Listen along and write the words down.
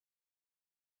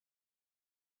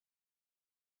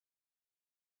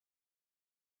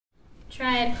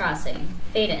TRIAD crossing.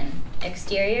 Fade in.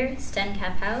 Exterior,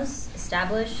 Stencap house,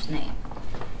 established, night.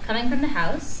 Coming from the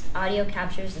house, audio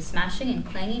captures the smashing and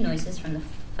clanging noises from the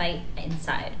fight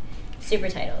inside. Super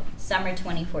title, Summer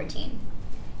 2014.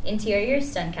 Interior,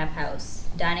 Stencap house.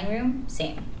 Dining room,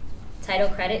 same. Title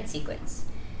credit sequence.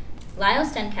 Lyle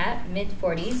Stencap,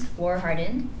 mid-40s,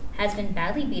 war-hardened, has been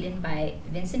badly beaten by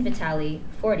Vincent Vitale,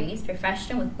 40s,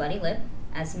 professional with bloody lip,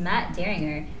 as Matt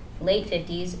Daringer, late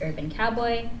 50s, urban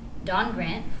cowboy, Don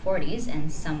Grant, 40s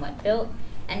and somewhat built,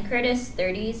 and Curtis,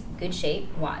 30s, good shape,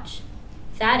 watch.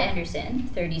 Thad Anderson,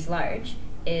 30s large,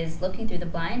 is looking through the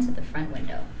blinds at the front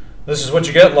window. This is what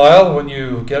you get, Lyle, when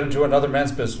you get into another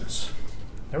man's business.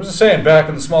 There was a saying back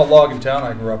in the small logging town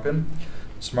I grew up in,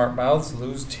 smart mouths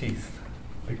lose teeth.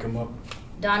 Pick him up.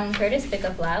 Don and Curtis pick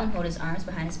up Lyle and hold his arms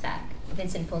behind his back.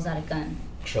 Vincent pulls out a gun.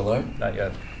 Shall I? Not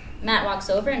yet. Matt walks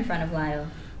over in front of Lyle.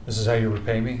 This is how you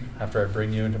repay me after I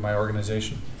bring you into my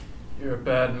organization? You're a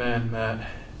bad man, Matt.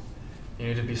 You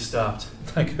need to be stopped.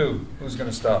 Like who? Who's going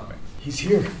to stop me? He's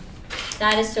here.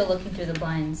 Thad is still looking through the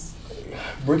blinds.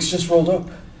 Brix just rolled up.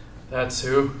 That's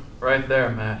who. Right there,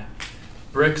 Matt.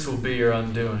 Brix will be your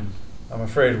undoing. I'm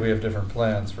afraid we have different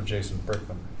plans for Jason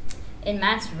Brickman. In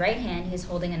Matt's right hand, he is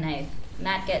holding a knife.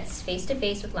 Matt gets face to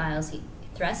face with Lyle as he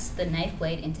thrusts the knife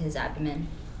blade into his abdomen.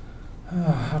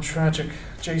 Oh, how tragic.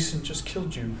 Jason just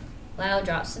killed you. Lyle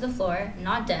drops to the floor,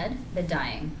 not dead, but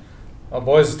dying. Well,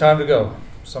 boys, it's time to go.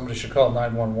 Somebody should call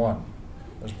 911.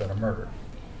 There's been a murder.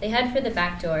 They head for the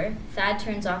back door. Thad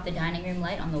turns off the dining room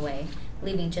light on the way,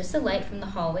 leaving just the light from the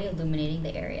hallway illuminating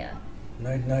the area.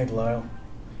 Night-night, Lyle.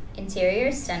 Interior,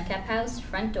 Stencap house,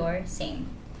 front door, same.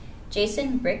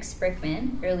 Jason Brix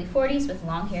Brickman, early 40s with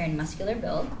long hair and muscular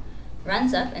build,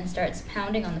 runs up and starts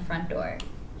pounding on the front door.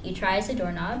 He tries the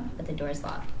doorknob, but the door is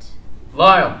locked.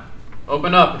 Lyle,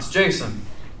 open up. It's Jason.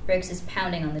 Brix is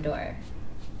pounding on the door.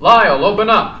 Lyle, open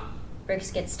up.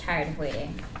 Brix gets tired of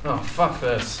waiting. Oh, fuck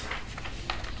this.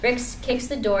 Brix kicks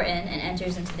the door in and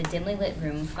enters into the dimly lit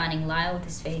room, finding Lyle with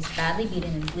his face badly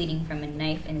beaten and bleeding from a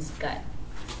knife in his gut.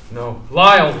 No.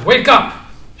 Lyle, wake up!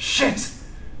 Shit!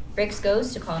 Brix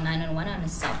goes to call 911 on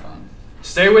his cell phone.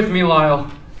 Stay with me,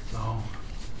 Lyle.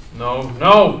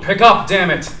 No. Pick up, damn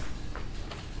it!